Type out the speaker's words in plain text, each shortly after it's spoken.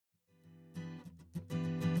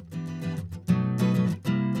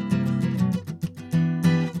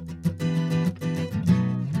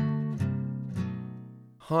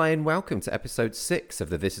Hi and welcome to episode 6 of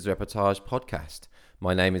the This Is Reportage podcast.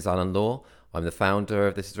 My name is Alan Law, I'm the founder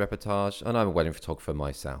of This Is Reportage and I'm a wedding photographer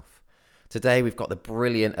myself. Today we've got the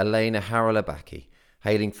brilliant Elena Haralabaki,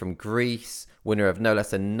 hailing from Greece, winner of no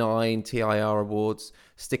less than 9 TIR awards.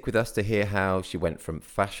 Stick with us to hear how she went from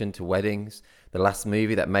fashion to weddings, the last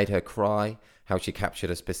movie that made her cry, how she captured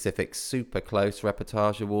a specific super close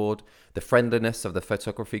reportage award, the friendliness of the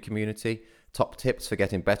photography community, top tips for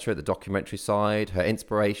getting better at the documentary side, her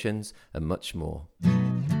inspirations, and much more.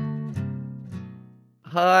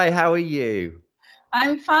 Hi, how are you?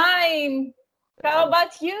 I'm fine. How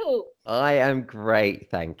about you? I am great,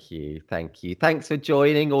 thank you. Thank you. Thanks for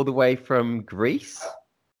joining all the way from Greece.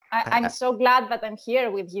 I'm so glad that I'm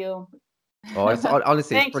here with you. Honestly, it's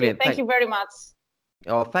Thank you. brilliant. Thank you very much.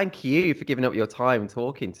 Oh, thank you for giving up your time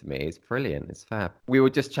talking to me. It's brilliant. It's fab. We were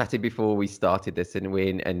just chatting before we started this,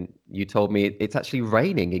 and you told me it's actually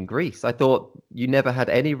raining in Greece. I thought you never had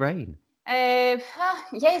any rain.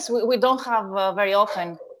 Yes, we don't have very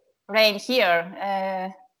often rain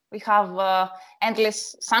here. We have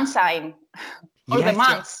endless sunshine all the Yes,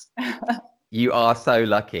 months. you are so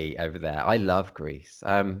lucky over there. I love Greece.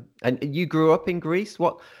 And you grew up in Greece.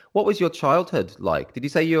 What was your childhood like? Did you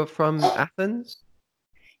say you're from Athens?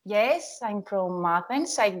 Yes, I'm from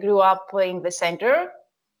Athens. I grew up in the center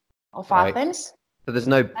of Right. Athens. So there's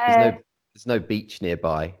no beach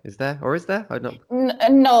nearby, is there? Or is there? I don't.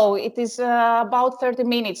 No, it is about 30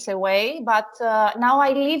 minutes away, but now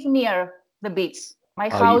I live near the beach. My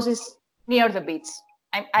Oh, you. house is near the beach.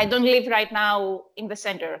 I don't live right now in the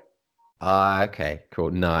center. Ah, okay,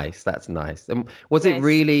 cool, nice. That's nice. And was it Yes.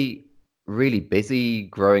 really, really busy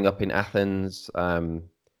growing up in Athens?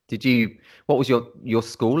 Did you? What was your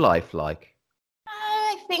school life like?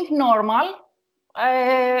 I think normal.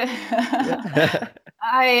 Uh, Yeah.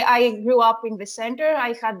 I grew up in the center.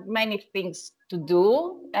 I had many things to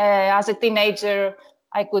do. As a teenager,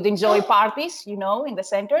 I could enjoy parties, in the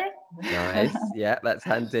center. Nice. Yeah, that's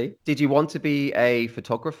handy. Did you want to be a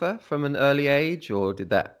photographer from an early age, or did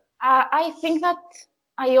that? I think that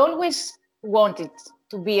I always wanted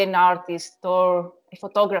to be an artist or a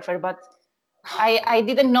photographer, but I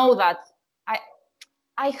didn't know that. I,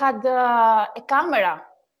 I had a camera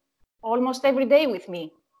almost every day with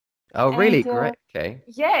me. Oh, really? And Great. Okay.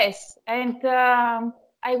 yes, and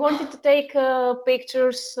I wanted to take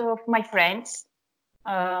pictures of my friends,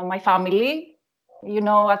 my family,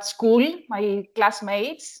 at school, my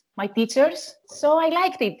classmates, my teachers. So I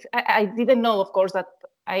liked it. I didn't know, of course, that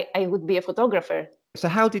I would be a photographer. So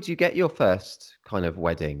how did you get your first kind of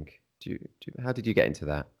wedding? How did you get into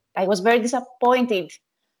that? I was very disappointed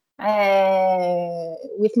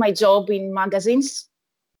with my job in magazines.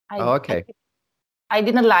 Oh, I, I, okay. I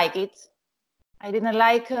didn't like it. I didn't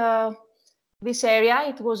like this area.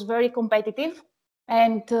 It was very competitive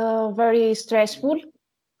and very stressful.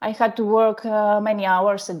 I had to work many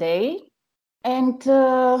hours a day. And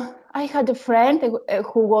I had a friend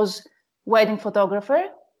who was wedding photographer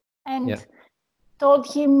and Yeah. told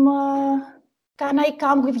him, can I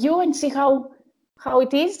come with you and see how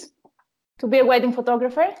it is to be a wedding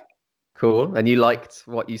photographer? Cool. And you liked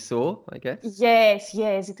what you saw, I guess?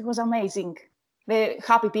 Yes, it was amazing. The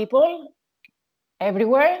happy people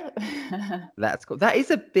everywhere. That's cool. That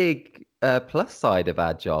is a big plus side of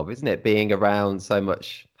our job, isn't it? Being around so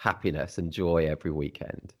much happiness and joy every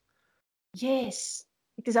weekend. Yes,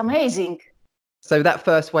 it is amazing. So that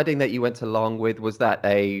first wedding that you went along with, was that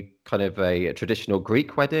a kind of a traditional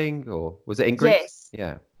Greek wedding or was it in Greece? Yes,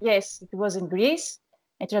 Yeah. yes, it was in Greece,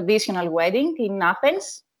 a traditional wedding in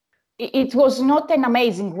Athens. It was not an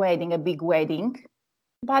amazing wedding, a big wedding,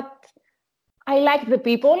 but I liked the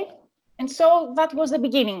people. And so that was the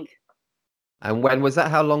beginning. And when was that?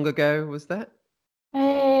 How long ago was that?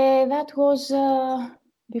 That was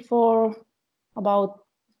before about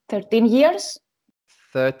 13 years.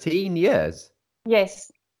 13 years.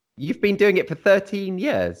 Yes. You've been doing it for 13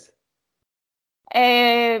 years.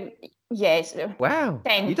 Uh, yes, Wow.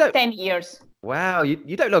 10, You don't 10 years. Wow,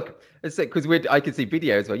 you don't look, because we I can see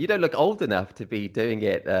videos where you don't look old enough to be doing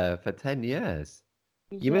it for 10 years.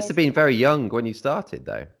 You must have Yes. been very young when you started,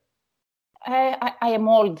 though. I am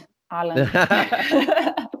old, Alan.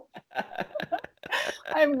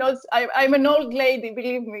 I'm not, I'm an old lady,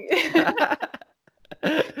 believe me.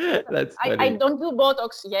 That's I funny. don't do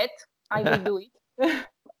Botox yet. I will do it.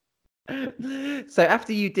 So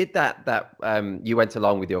after you did that, you went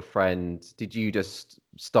along with your friend. Did you just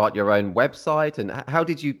start your own website? And how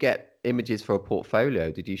did you get images for a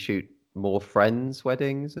portfolio? Did you shoot more friends'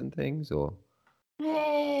 weddings and things, or?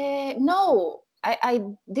 No, I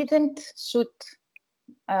didn't shoot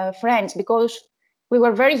friends because we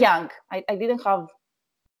were very young. I didn't have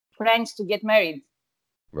friends to get married.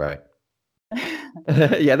 Right.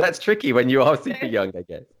 Yeah, that's tricky when you are super young, I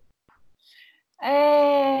guess.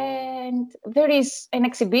 And there is an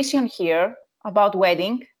exhibition here about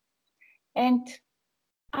wedding. And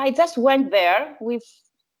I just went there with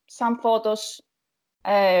some photos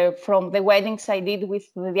from the weddings I did with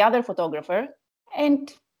the other photographer.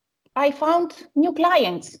 And I found new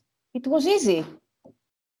clients. It was easy.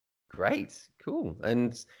 Great, cool.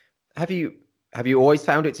 And have you always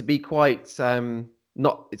found it to be quite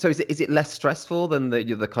not so is it less stressful than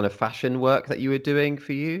the kind of fashion work that you were doing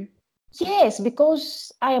for you? Yes,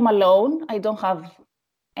 because I am alone. I don't have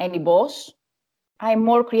any boss. I'm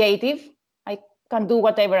more creative. I can do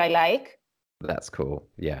whatever I like. That's cool.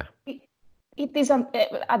 Yeah. It is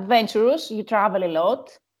adventurous. You travel a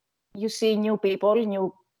lot. You see new people,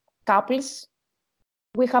 new couples.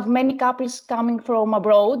 We have many couples coming from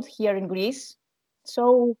abroad here in Greece.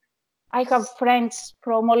 So I have friends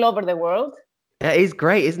from all over the world. It is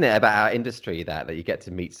great, isn't it, about our industry that you get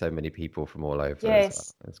to meet so many people from all over as well.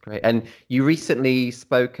 Yes. That's great. And you recently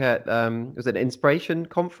spoke at was it an inspiration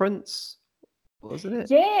conference, wasn't it?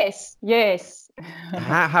 Yes, yes.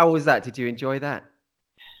 How was that? Did you enjoy that?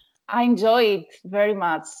 I enjoyed it very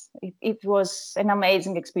much. It was an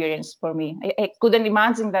amazing experience for me. I couldn't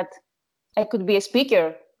imagine that I could be a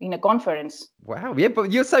speaker in a conference. Wow. Yeah,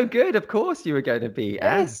 but you're so good. Of course you were going to be.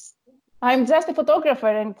 Yes, I'm just a photographer,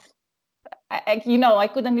 and I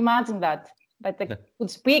couldn't imagine that I could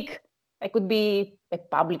speak. I could be a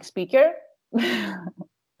public speaker.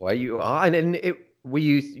 Well, you are, and were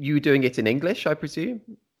you doing it in English, I presume?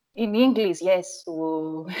 In English, yes.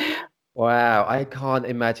 Ooh. Wow, I can't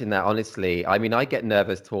imagine that, honestly. I mean, I get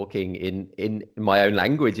nervous talking in my own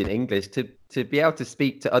language in English to be able to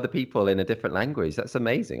speak to other people in a different language. That's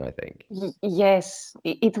amazing, I think. Yes,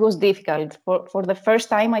 it was difficult. For the first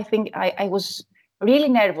time, I think I was really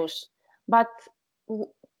nervous. But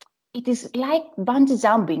it is like bungee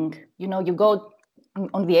jumping. You go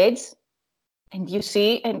on the edge and you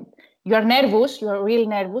see, and you're nervous, you're really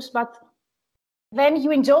nervous, but then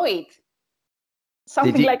you enjoy it.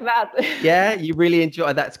 Something like that. Yeah, you really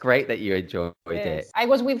enjoy. That's great that you enjoyed Yes. it. I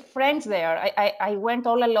was with friends there. I went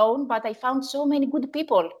all alone, but I found so many good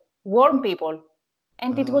people, warm people.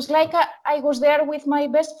 And it was like I was there with my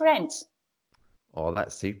best friends. Oh,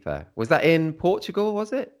 that's super. Was that in Portugal,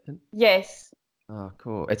 was it? Yes. Oh,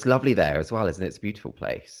 cool. It's lovely there as well, isn't it? It's a beautiful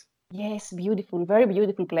place. Yes, beautiful, very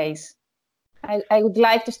beautiful place. I would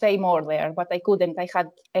like to stay more there, but I couldn't. I had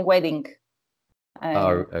a wedding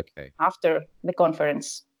Okay. after the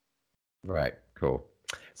conference. Right, cool.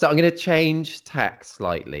 So I'm going to change tack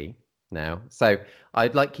slightly now. So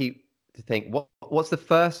I'd like you to think what's the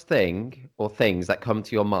first thing or things that come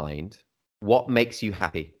to your mind? What makes you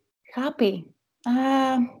happy? Happy.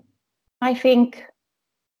 I think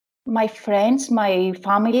my friends, my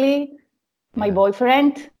family, my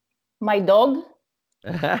boyfriend, my dog.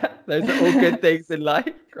 Those are all good things in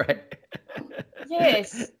life, right?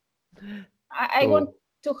 Yes. I want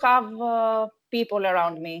to have people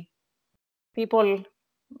around me. People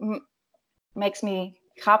makes me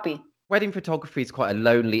happy. Wedding photography is quite a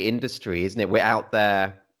lonely industry, isn't it? We're out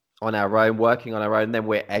there on our own, working on our own, then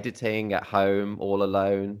we're editing at home all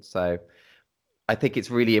alone. So I think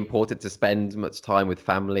it's really important to spend much time with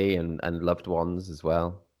family and loved ones as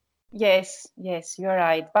well. Yes, you're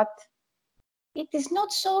right. But it is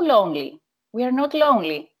not so lonely. We are not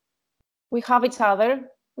lonely. We have each other.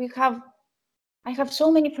 I have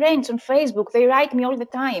so many friends on Facebook. They write me all the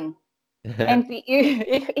time. And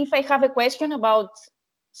if I have a question about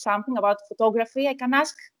something about photography, I can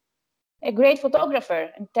ask a great photographer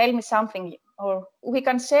and tell me something, or we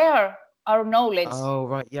can share our knowledge. Oh,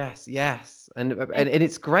 right. Yes. And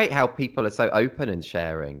it's great how people are so open and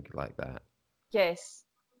sharing like that. Yes.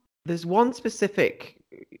 There's one specific,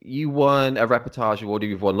 you won a reportage award,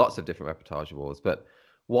 you've won lots of different reportage awards, but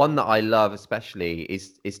one that I love especially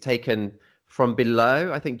is taken from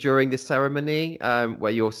below, I think during the ceremony,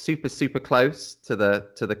 where you're super close to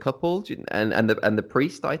the couple and the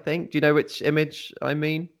priest, I think. Do you know which image I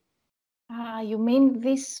mean? You mean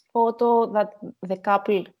this photo that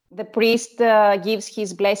the priest gives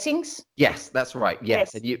his blessings? Yes, that's right.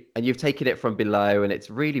 Yes. And you've taken it from below, and it's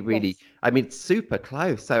really, Yes. I mean, super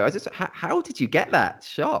close. So how did you get that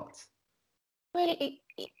shot? Well,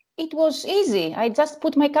 it was easy. I just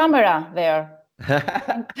put my camera there.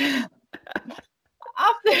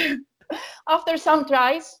 After some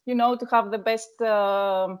tries, to have the best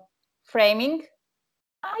framing,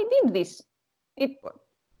 I did this.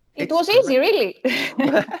 It was easy, really.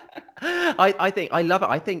 I think I love it.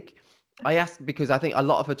 I think I ask because I think a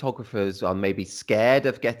lot of photographers are maybe scared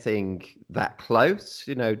of getting that close,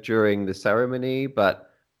 during the ceremony,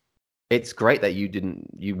 but it's great that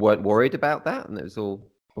you weren't worried about that, and it was all,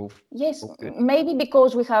 Yes, all good. maybe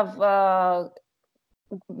because we have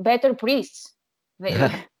better priests. They,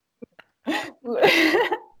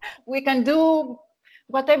 we can do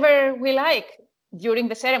whatever we like during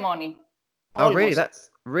the ceremony, Oh, really?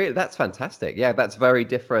 almost. That's fantastic. Yeah, that's very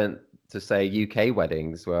different to say UK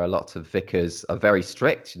weddings where a lot of vicars are very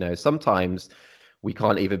strict. Sometimes we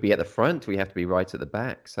can't even be at the front; we have to be right at the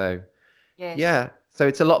back. So, Yes. yeah. So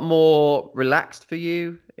it's a lot more relaxed for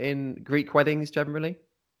you in Greek weddings generally.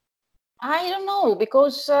 I don't know,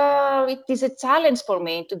 because it is a challenge for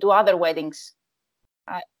me to do other weddings.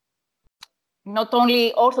 I, not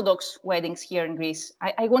only Orthodox weddings here in Greece.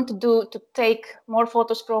 I want to take more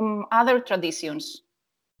photos from other traditions.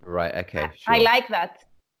 Right. Okay. I Sure. like that.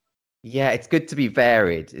 Yeah, it's good to be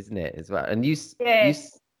varied, isn't it, as well? And Yes.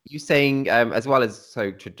 you saying as well as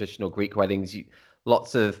so traditional Greek weddings,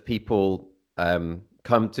 lots of people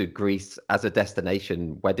come to Greece as a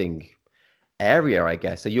destination wedding area, I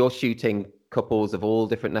guess. So you're shooting couples of all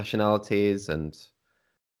different nationalities, and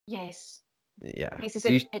Yes. yeah. This is So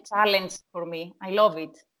a challenge for me. I love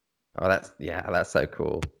it. oh, that's so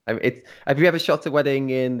cool. I mean, have you ever shot a wedding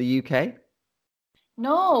in the UK?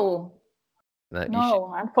 No, No, you should.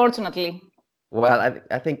 no, unfortunately. Well,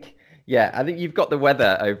 I think, yeah, I think you've got the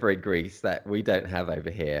weather over in Greece that we don't have over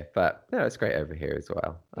here, but no, it's great over here as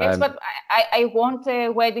well. Yes, but I want a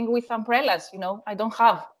wedding with umbrellas, I don't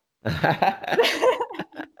have.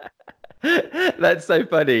 That's so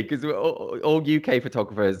funny because all UK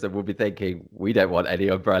photographers will be thinking we don't want any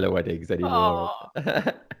umbrella weddings anymore. Oh,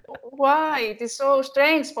 why? It is so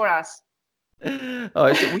strange for us.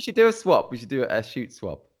 Oh, we should do a swap. We should do a shoot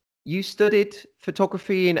swap. You studied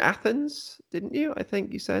photography in Athens, didn't you? I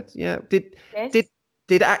think you said. Yeah. Did Yes.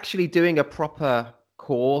 did actually doing a proper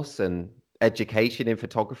course and education in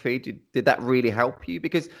photography, did that really help you?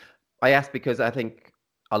 Because I asked because I think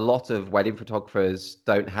a lot of wedding photographers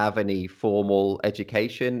don't have any formal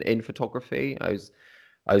education in photography. I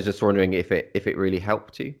was just wondering if it really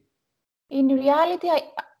helped you. In reality,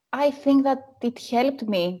 I think that it helped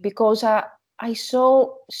me because I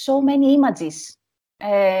saw so many images,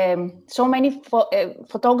 so many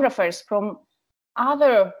photographers from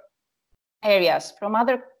other areas, from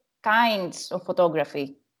other kinds of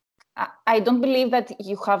photography. I don't believe that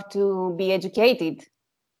you have to be educated.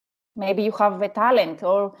 Maybe you have a talent,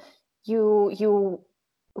 or you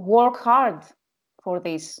work hard for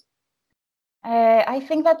this. I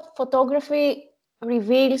think that photography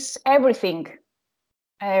reveals everything.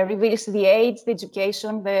 Reveals the age, the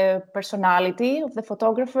education, the personality of the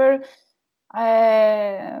photographer,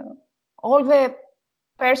 uh, all the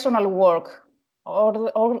personal work,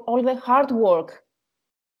 all the hard work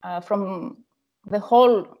from the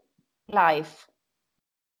whole life.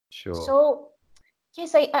 Sure. So,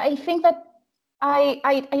 yes, I think that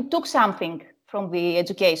I took something from the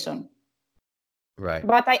education, Right.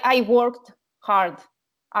 but I worked hard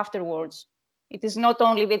afterwards. It is not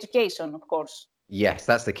only the education, of course. Yes,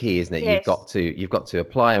 that's the key, isn't it? You've Yes. got to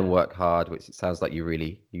apply and work hard, which it sounds like you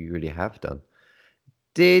really have done.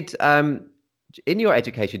 Did in your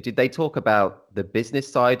education, did they talk about the business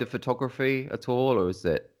side of photography at all, or is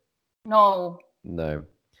it No. no?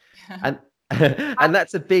 And and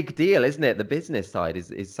that's a big deal, isn't it? The business side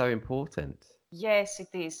is so important. Yes, it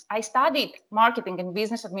is. I studied marketing and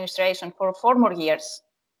business administration for 4 more years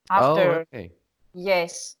Oh, after, okay.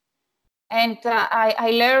 yes. And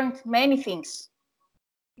I learned many things.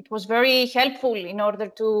 It was very helpful in order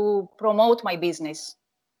to promote my business.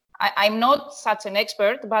 I'm not such an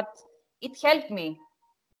expert, but it helped me.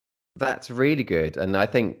 That's really good. And I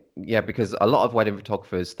think, yeah, because a lot of wedding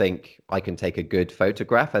photographers think I can take a good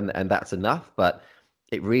photograph and that's enough, but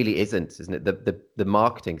it really isn't it? The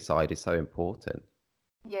marketing side is so important.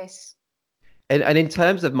 Yes. And in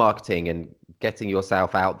terms of marketing and getting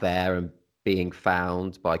yourself out there and being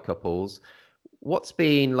found by couples, what's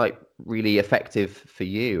been like really effective for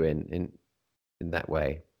you in that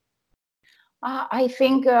way? I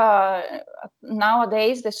think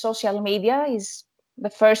nowadays the social media is the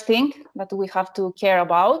first thing that we have to care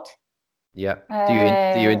about. Yeah. Do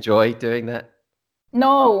you Uh, enjoy doing that?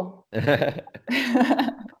 no,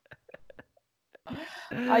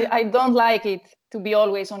 I don't like it to be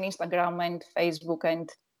always on Instagram and Facebook and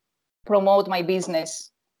promote my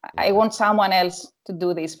business. I Yeah. want someone else to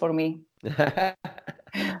do this for me.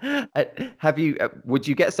 Would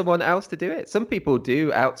you get someone else to do it? Some people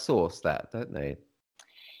do outsource that, don't they?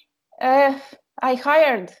 Uh, I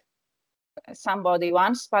hired somebody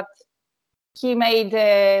once, but he made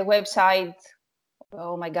a website.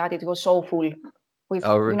 Oh my God, it was so full with,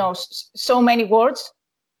 so many words.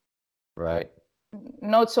 Right.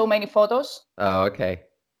 Not so many photos. Oh, okay.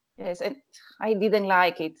 Yes, and I didn't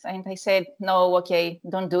like it. And I said, no, okay,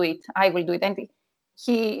 don't do it. I will do it. And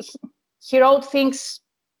he wrote things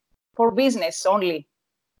for business only.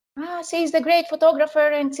 She's the great photographer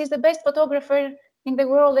and she's the best photographer in the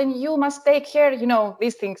world and you must take her,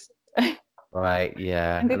 these things. Right,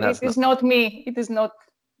 yeah. And it is not me. It is not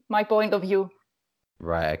my point of view.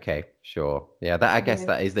 Right, okay, sure. Yeah, I guess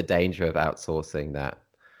that is the danger of outsourcing that.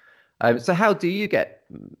 So how do you get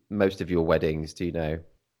most of your weddings, do you know?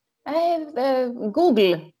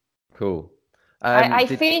 Google. Cool. I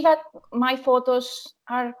feel that my photos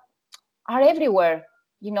are everywhere,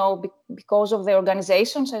 because of the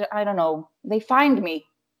organizations. I don't know. They find me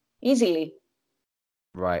easily.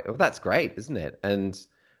 Right. Well, that's great, isn't it? And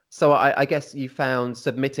so I guess you found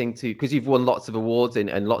submitting to, because you've won lots of awards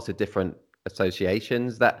in lots of different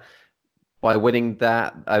associations, that by winning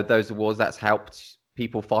those awards, that's helped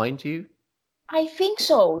people find you? I think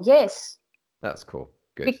so, yes. That's cool.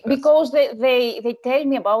 Good. Because they tell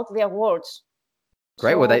me about the awards.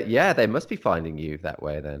 Great. Well, they must be finding you that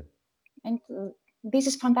way then. And this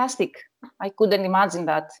is fantastic. I couldn't imagine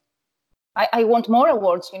that. I want more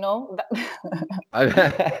awards, Well,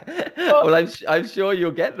 I'm sure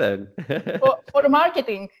you'll get them. for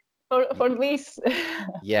marketing, for this.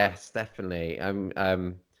 Yes, definitely.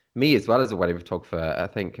 Me as well as a wedding photographer, I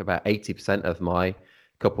think about 80% of my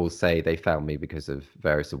couples say they found me because of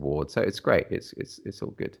various awards. So it's great. It's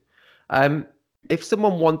all good. If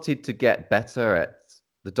someone wanted to get better at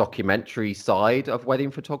the documentary side of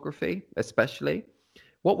wedding photography, especially,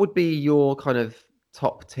 what would be your kind of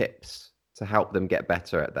top tips to help them get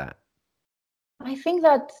better at that? I think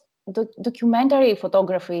that documentary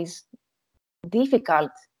photography is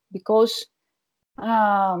difficult because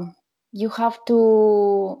you have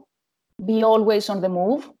to be always on the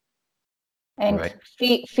move and Right.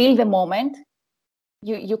 feel the moment.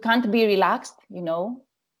 You can't be relaxed,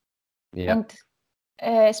 Yeah. And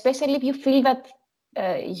especially if you feel that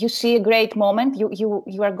you see a great moment,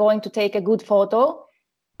 you are going to take a good photo,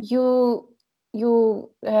 you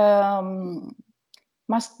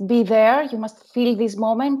must be there. You must feel this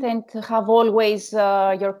moment and have always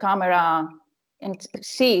your camera and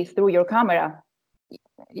see through your camera.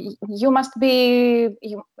 You must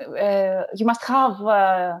have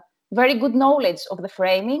very good knowledge of the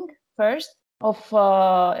framing first.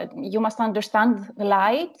 You must understand the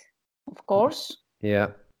light, of course.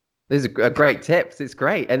 Yeah, these are great tips. It's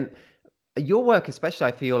great, and your work especially,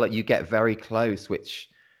 I feel like you get very close, which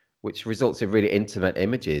results in really intimate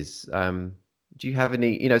images. Do you have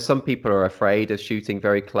any? Some people are afraid of shooting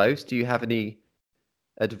very close. Do you have any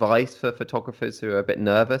advice for photographers who are a bit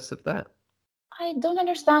nervous of that? I don't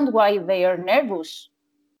understand why they are nervous.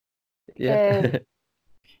 Yeah.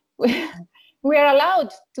 We are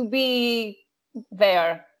allowed to be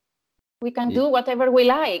there. We can do whatever we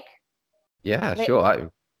like. Yeah,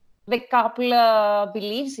 sure. The couple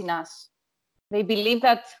believes in us. They believe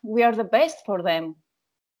that we are the best for them.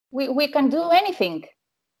 We can do anything.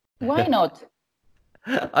 Why not?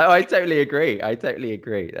 I totally agree. I totally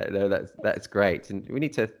agree. No, that's great. And we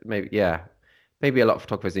need to maybe a lot of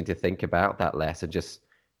photographers need to think about that less and just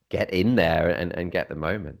get in there and get the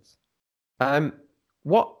moments.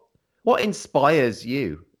 What inspires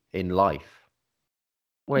you in life?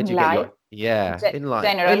 Where do you get your in life?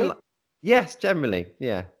 Generally? Yes, generally.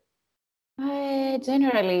 Yeah.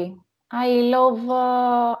 Generally, I love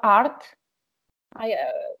art.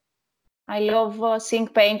 I love seeing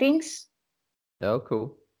paintings. Oh,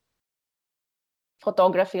 cool.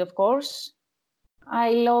 Photography, of course.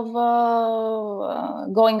 I love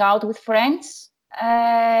going out with friends.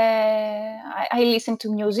 I listen to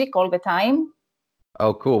music all the time.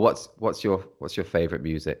 Oh, cool. What's your favorite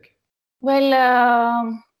music? Well,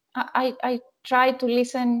 I try to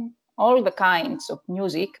listen all the kinds of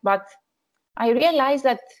music, but I realize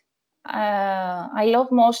that I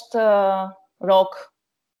love most rock.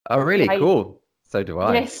 Oh, really? Cool. So do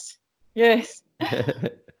I. Yes.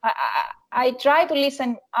 I try to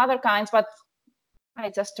listen other kinds, but I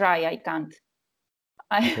just try. I can't.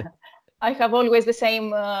 I have always the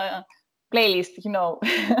same playlist,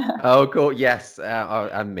 Oh, cool. Yes,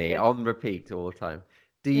 and me on repeat all the time.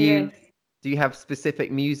 Do you have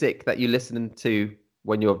specific music that you listen to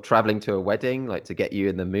when you're traveling to a wedding, like to get you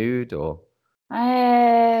in the mood, or?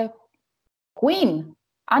 Queen,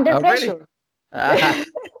 Under Pressure. Really?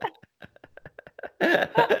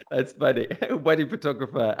 That's funny. Wedding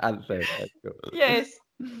photographer anthem. That's cool. Yes.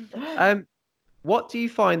 What do you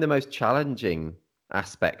find the most challenging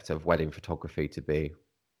aspect of wedding photography to be?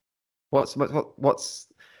 What's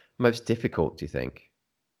most difficult, do you think?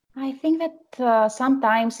 I think that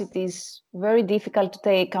sometimes it is very difficult to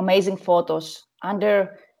take amazing photos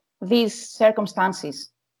under these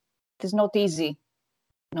circumstances. It is not easy.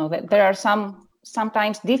 That there are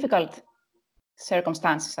sometimes difficult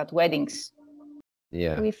circumstances at weddings.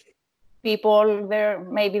 Yeah. With people,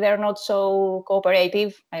 maybe they're not so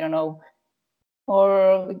cooperative. I don't know,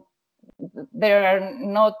 or there are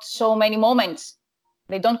not so many moments.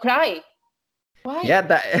 They don't cry. Why? Yeah,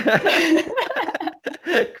 that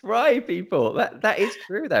cry people. That is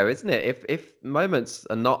true though, isn't it? If moments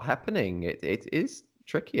are not happening, it is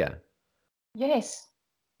trickier. Yes.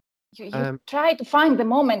 You try to find the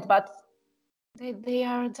moment, but they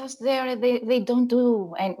are just there. They don't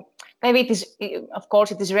do. And maybe of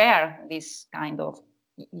course, it is rare, this kind of,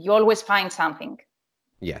 you always find something.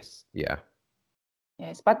 Yes. Yeah.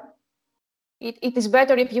 Yes, but it is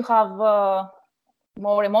better if you have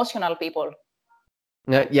more emotional people.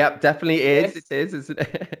 Yeah, definitely is. Yes. It is, isn't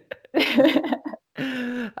it?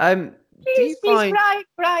 Please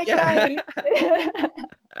cry.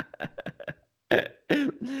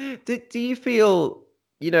 Do you feel,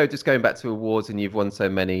 just going back to awards, and you've won so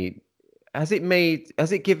many, has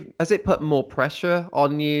it put more pressure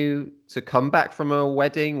on you to come back from a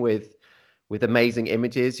wedding with amazing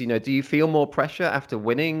images? Do you feel more pressure after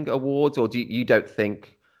winning awards, or you don't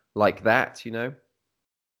think like that,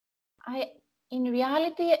 In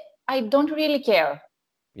reality, I don't really care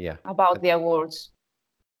about the awards.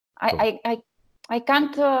 Cool. I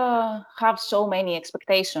can't have so many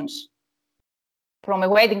expectations from a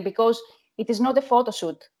wedding because it is not a photo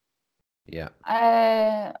shoot. Yeah.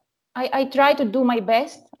 I try to do my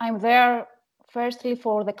best. I'm there firstly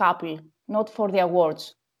for the couple, not for the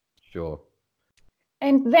awards. Sure.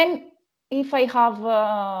 And then if I have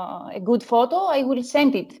a good photo, I will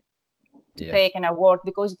send it to take an award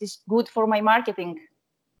because it is good for my marketing.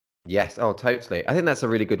 Yes. Oh, totally. I think that's a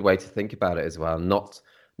really good way to think about it as well.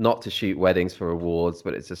 Not to shoot weddings for awards,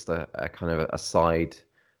 but it's just a kind of a side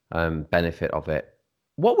benefit of it.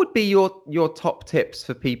 What would be your top tips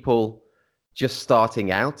for people just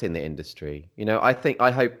starting out in the industry?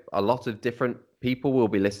 I hope a lot of different people will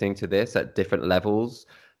be listening to this at different levels,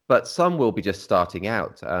 but some will be just starting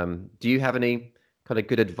out. Do you have any kind of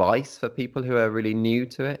good advice for people who are really new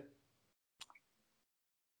to it?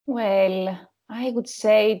 Well, I would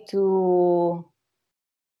say to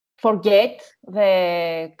forget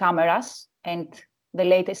the cameras and the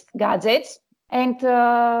latest gadgets and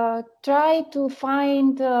try to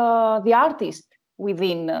find the artist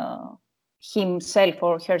within himself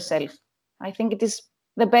or herself. I think it is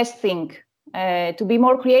the best thing to be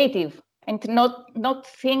more creative and not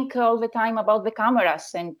think all the time about the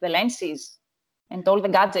cameras and the lenses and all the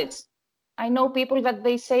gadgets. I know people that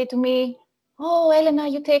they say to me, "Oh, Elena,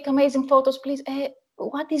 you take amazing photos. Please,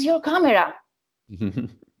 what is your camera?"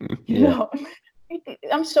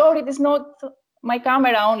 I'm sorry, it is not my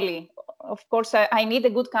camera only. Of course, I need a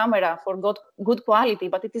good camera for good quality,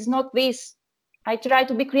 but it is not this. I try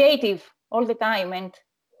to be creative all the time, and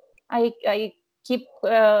I keep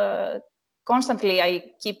constantly.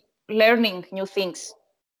 I keep learning new things.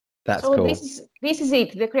 That's cool. This is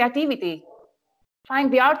it. The creativity.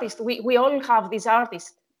 Find the artist. We all have this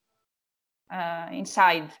artist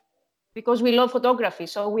inside because we love photography.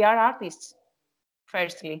 So we are artists.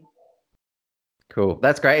 Firstly. Cool.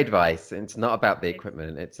 That's great advice. It's not about the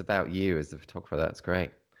equipment. It's about you as the photographer. That's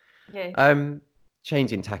great. Yeah.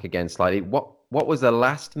 Changing tack again slightly. What was the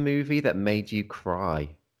last movie that made you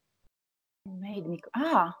cry? Made me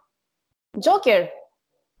Joker.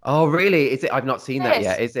 Oh, really? Is it? I've not seen that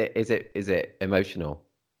yet. Is it emotional?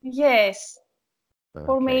 Yes. Okay.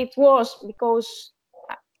 For me, it was because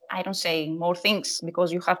I don't say more things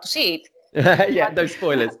because you have to see it. Yeah, no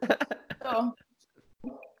spoilers. So,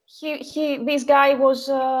 this guy was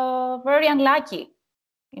very unlucky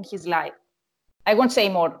in his life. I won't say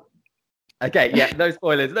more. Okay, yeah, no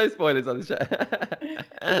spoilers. No spoilers on the show.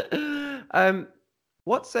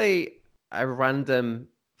 What's a random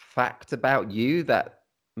fact about you that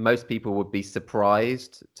most people would be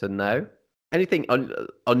surprised to know? Anything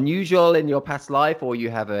unusual in your past life, or you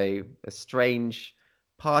have a strange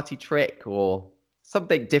party trick or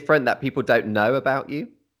something different that people don't know about you?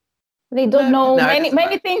 They don't know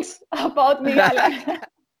many things about me, Alan.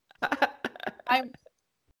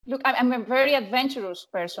 I'm a very adventurous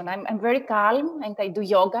person. I'm very calm and I do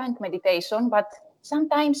yoga and meditation, but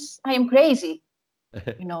sometimes I am crazy.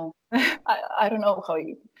 I don't know how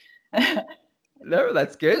you. No,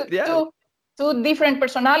 that's good. Two different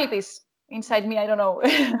personalities inside me. I don't know.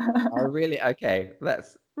 Oh, really? Okay,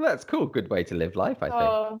 Well, that's cool. Good way to live life, I think.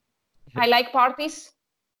 So I like parties.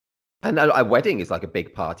 And a wedding is like a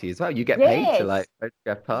big party as well. You get paid to like Yes,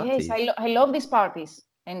 photograph yes, parties. I love these parties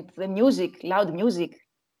and the music, loud music.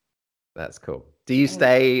 That's cool. Do you And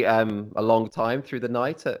stay a long time through the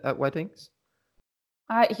night at weddings?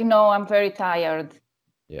 I'm very tired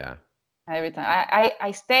Yeah. every time.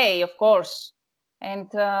 I stay, of course, and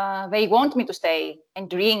they want me to stay and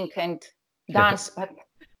drink and dance, but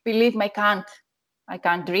believe me, I can't. I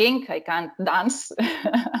can't drink. I can't dance.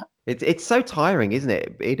 It's so tiring, isn't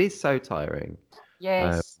it? It is so tiring. Uh,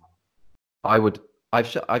 Yes. I would.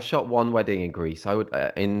 I've shot one wedding in Greece. I would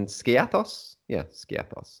in Skiathos. Yeah,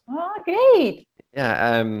 Skiathos. Oh, great.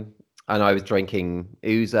 Yeah. And I was drinking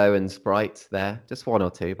ouzo and Sprite there, just one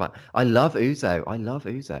or two. But I love ouzo. I love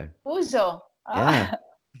ouzo. Uzo. Yeah.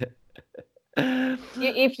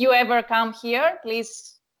 If you ever come here,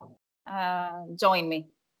 please join me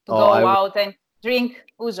to Oh, go out and drink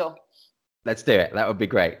Uzo. let's do it. That would be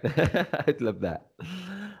great. I'd love that.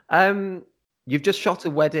 Um, you've just shot a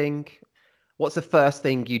wedding. What's the first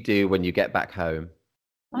thing you do when you get back home?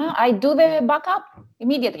 I do the backup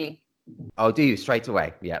immediately. I'll do you straight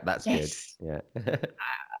away. Yeah, that's good. Yes. Yeah.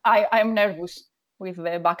 I'm nervous with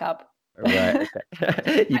the backup. Right.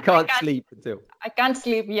 Okay. You can't sleep until. I can't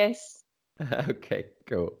sleep. Yes. Okay,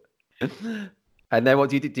 cool. And then what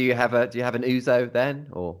do you do? Do you have an ouzo then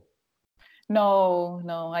or? No,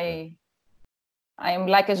 no. I'm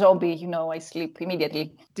like a zombie. I sleep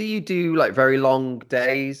immediately. Do you do like very long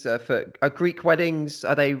days for Greek weddings?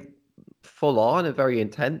 Are they full on and very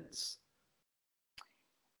intense?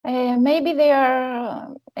 Maybe they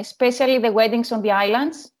are, especially the weddings on the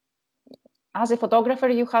islands. As a photographer,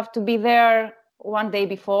 you have to be there one day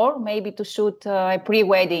before, maybe to shoot a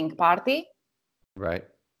pre-wedding party, Right.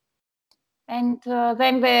 and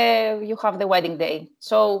then you have the wedding day.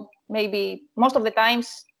 So maybe most of the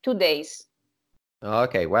times 2 days. Oh,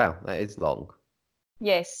 okay, wow, that is long.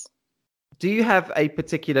 Yes. Do you have a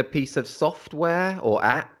particular piece of software or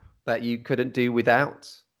app that you couldn't do without?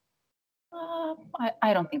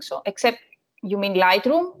 I don't think so. Except you mean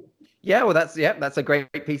Lightroom? Yeah, well, that's a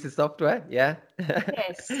great piece of software. Yeah.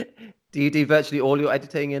 Yes. Do you do virtually all your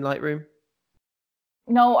editing in Lightroom?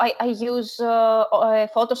 No, I use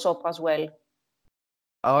Photoshop as well.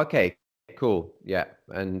 Oh, okay, cool. Yeah,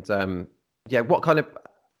 and yeah, what kind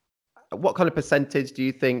of percentage do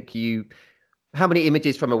you think you? How many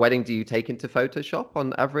images from a wedding do you take into Photoshop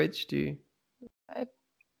on average? Do you? Uh,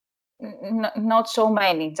 Not so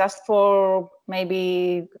many, just for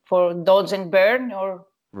maybe for dodge and burn or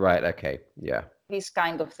Right. Okay. Yeah. these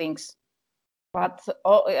kind of things. But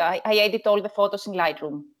I edit all the photos in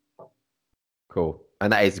Lightroom. Cool.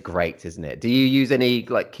 And that is great, isn't it? Do you use any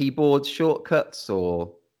like keyboard shortcuts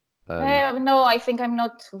or? Um... No, I think I'm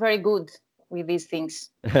not very good with these things.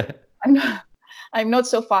 I'm not, I'm not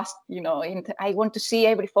so fast, and I want to see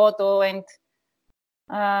every photo and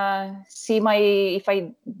see if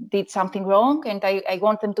I did something wrong, and I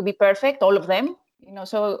want them to be perfect, all of them,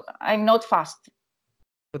 so I'm not fast.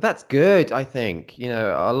 But that's good, I think.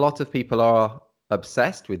 A lot of people are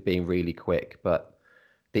obsessed with being really quick, but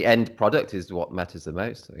the end product is what matters the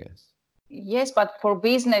most, I guess. Yes, but for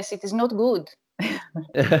business, it is not good.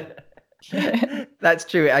 That's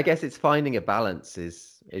true. I guess it's finding a balance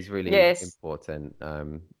is really Yes. important.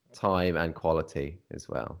 Time and quality as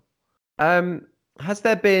well. Has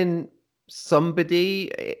there been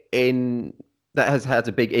somebody in that has had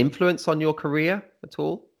a big influence on your career at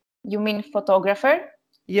all? You mean photographer?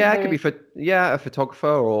 Yeah, it could be a photographer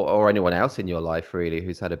or anyone else in your life really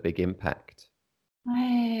who's had a big impact.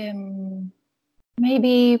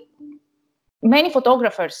 Maybe many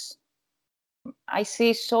photographers. I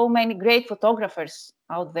see so many great photographers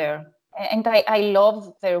out there, and I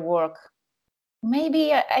love their work.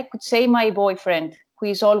 Maybe I could say my boyfriend, who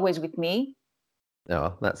is always with me.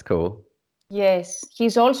 Oh, that's cool. Yes,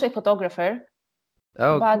 he's also a photographer,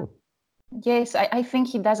 Oh, but cool. yes, I think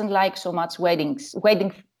he doesn't like so much wedding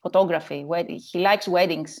photography. He likes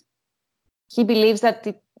weddings. He believes that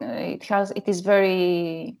it is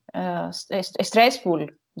very a stressful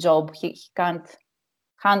job. He can't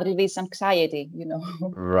handle this anxiety.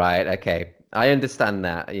 Right, okay. I understand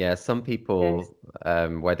that. Yeah, some Yes, people,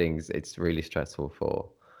 weddings, it's really stressful for.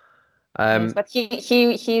 yes, but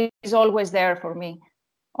he is always there for me,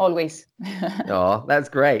 always. Oh, that's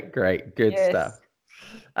great, great, good stuff.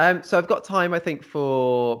 Yes. So I've got time, I think,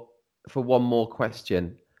 for one more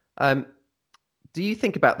question. Um, do you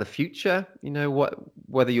think about the future?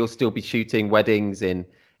 Whether you'll still be shooting weddings in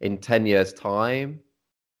 10 years' time?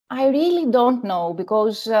 I really don't know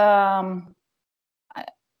because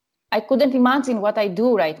I couldn't imagine what I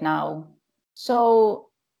do right now. So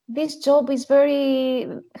this job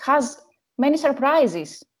has many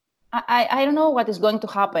surprises. I don't know what is going to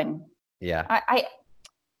happen. Yeah.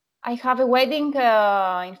 I have a wedding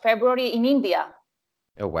in February in India.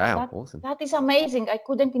 Oh, wow. Awesome. That is amazing. I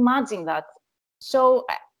couldn't imagine that. So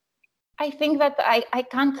I think that I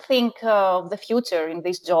can't think of the future in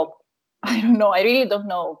this job. I don't know. I really don't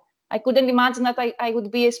know. I couldn't imagine that I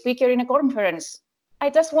would be a speaker in a conference. I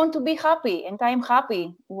just want to be happy, and I'm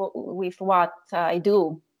happy with what I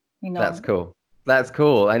do. That's cool. That's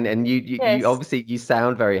cool. And you Yes. obviously you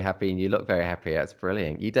sound very happy and you look very happy. That's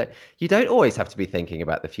brilliant. You don't always have to be thinking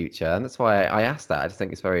about the future, and that's why I asked that. I just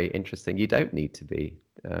think it's very interesting. You don't need to be.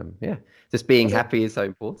 Just being happy is so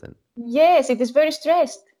important. Yes, it is very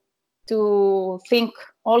stressed to think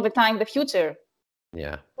all the time the future.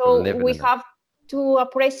 Yeah. So we have to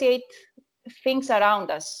appreciate things around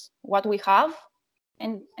us, what we have,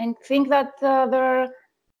 and think that there are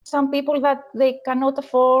some people that they cannot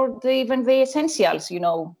afford even the essentials.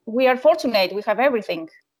 We are fortunate, we have everything.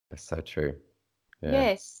 That's so true. Yeah.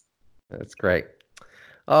 Yes. That's great.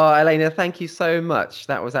 Oh, Elena, thank you so much.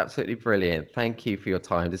 That was absolutely brilliant. Thank you for your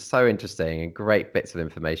time. It's so interesting and great bits of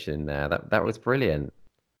information there. That was brilliant.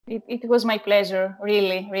 It was my pleasure,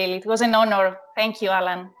 really, really. It was an honor. Thank you,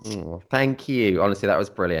 Alan. Thank you. Honestly, that was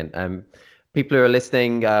brilliant. People who are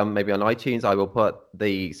listening, maybe on iTunes, I will put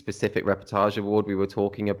the specific reportage award we were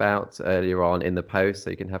talking about earlier on in the post, so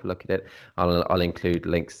you can have a look at it. I'll include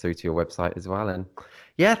links through to your website as well. And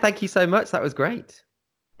yeah, thank you so much. That was great.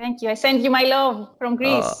 Thank you. I send you my love from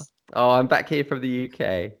Greece. Oh, I'm back here from the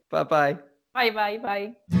UK. Bye-bye.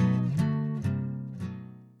 Bye.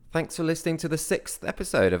 Thanks for listening to the 6th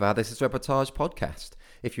episode of our This Is Reportage podcast.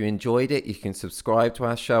 If you enjoyed it, you can subscribe to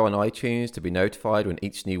our show on iTunes to be notified when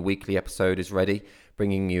each new weekly episode is ready,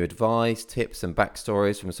 bringing you advice, tips and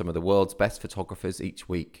backstories from some of the world's best photographers each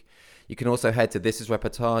week. You can also head to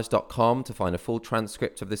thisisreportage.com to find a full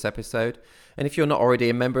transcript of this episode. And if you're not already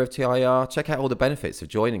a member of TIR, check out all the benefits of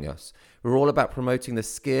joining us. We're all about promoting the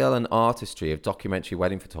skill and artistry of documentary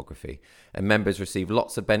wedding photography, and members receive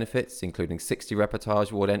lots of benefits, including 60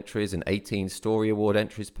 Reportage Award entries and 18 Story Award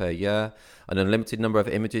entries per year, an unlimited number of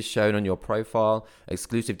images shown on your profile,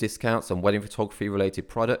 exclusive discounts on wedding photography related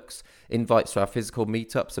products, invites to our physical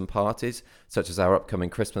meetups and parties, such as our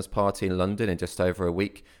upcoming Christmas party in London in just over a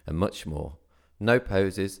week, and much more. No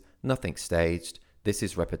poses, nothing staged. This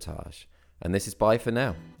is Reportage. And this is bye for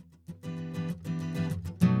now.